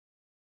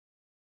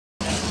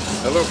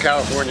Hello,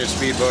 California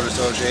Speedboat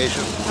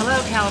Association.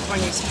 Hello,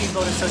 California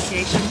Speedboat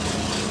Association.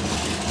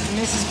 And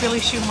this is Billy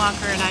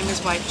Schumacher, and I'm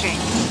his wife, Jane.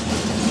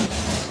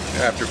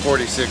 After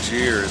 46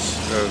 years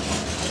of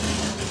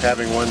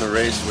having won the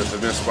race with the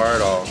Miss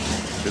Bardall,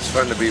 it's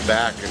fun to be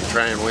back and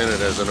try and win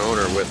it as an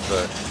owner with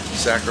the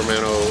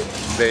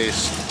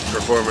Sacramento-based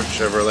Performance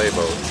Chevrolet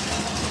boat.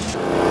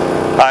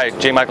 Hi,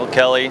 J. Michael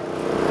Kelly,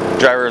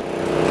 driver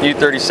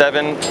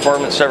U37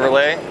 Performance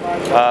Chevrolet.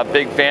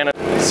 Big fan of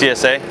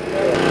CSA.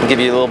 I'll give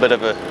you a little bit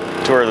of a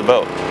tour of the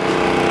boat.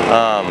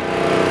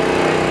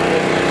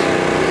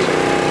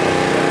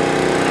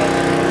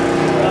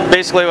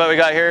 Basically what we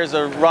got here is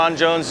a Ron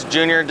Jones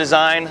Jr.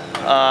 design.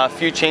 A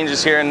few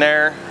changes here and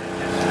there.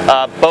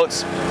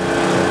 Boat's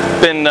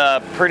been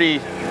pretty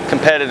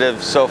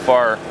competitive so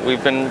far.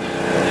 We've been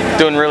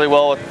doing really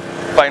well with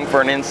fighting for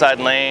an inside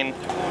lane.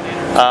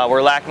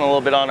 We're lacking a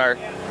little bit on our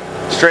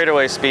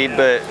straightaway speed,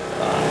 but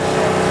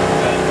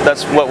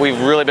that's what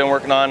we've really been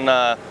working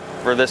on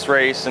for this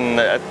race, and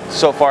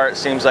so far it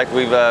seems like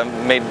we've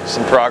made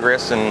some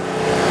progress, and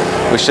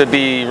we should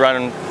be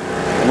running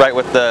right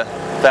with the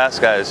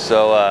fast guys.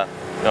 So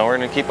you know, we're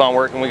going to keep on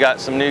working. We got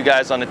some new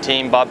guys on the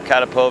team, Bob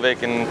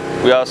Katapovic, and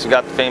we also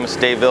got the famous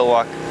Dave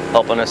Vilwalk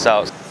helping us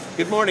out.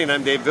 Good morning,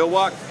 I'm Dave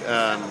Vilwalk,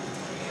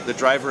 the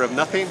driver of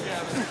nothing.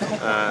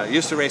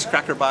 Used to race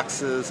cracker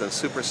boxes and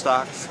super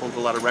stocks, hold a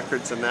lot of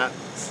records in that.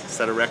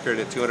 Set a record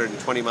at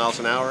 220 miles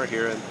an hour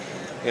here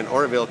in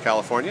Oroville,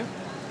 California.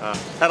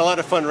 Had a lot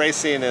of fun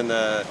racing in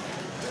the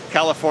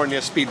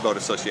California Speedboat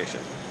Association.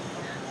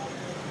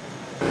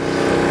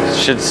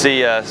 Should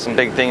see some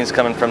big things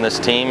coming from this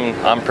team.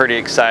 I'm pretty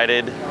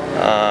excited.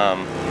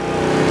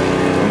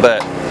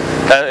 But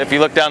if you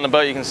look down the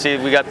boat, you can see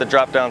we got the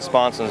drop-down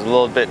sponsons, a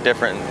little bit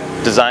different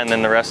design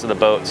than the rest of the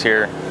boats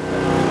here.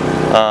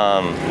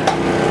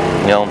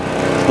 You know,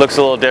 looks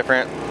a little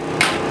different,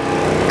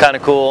 kind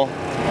of cool.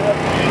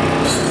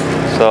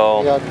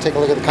 So, you take a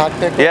look at the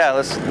cockpit? Yeah,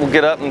 we'll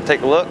get up and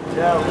take a look.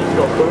 Yeah, let's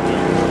go quick.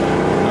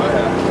 Oh,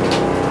 yeah.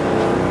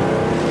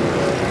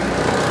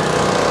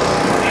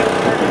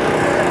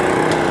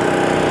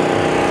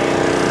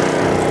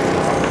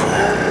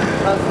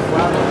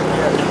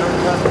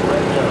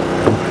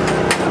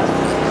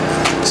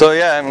 So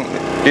yeah,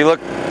 if you look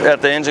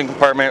at the engine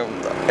compartment,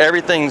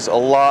 everything's a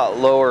lot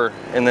lower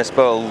in this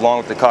boat, along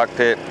with the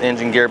cockpit,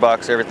 engine,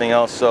 gearbox, everything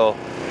else. So,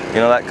 you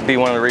know, that could be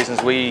one of the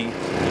reasons we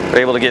are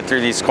able to get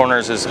through these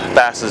corners as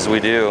fast as we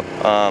do.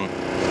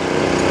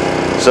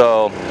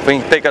 So if we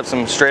can pick up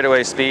some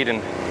straightaway speed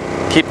and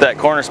keep that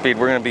corner speed,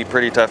 we're going to be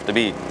pretty tough to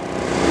beat.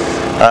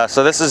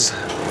 So this is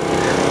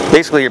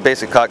basically your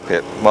basic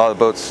cockpit. While the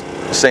boat's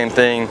the same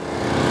thing.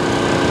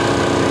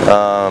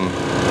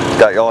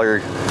 Got all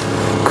your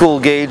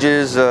cool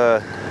gauges. We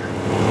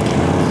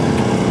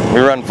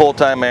run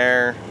full-time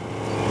air.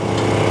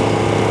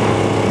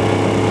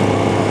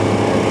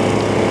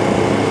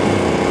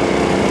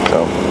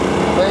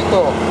 Very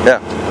cool. Yeah.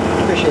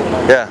 Appreciate it,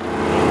 Mike. Yeah.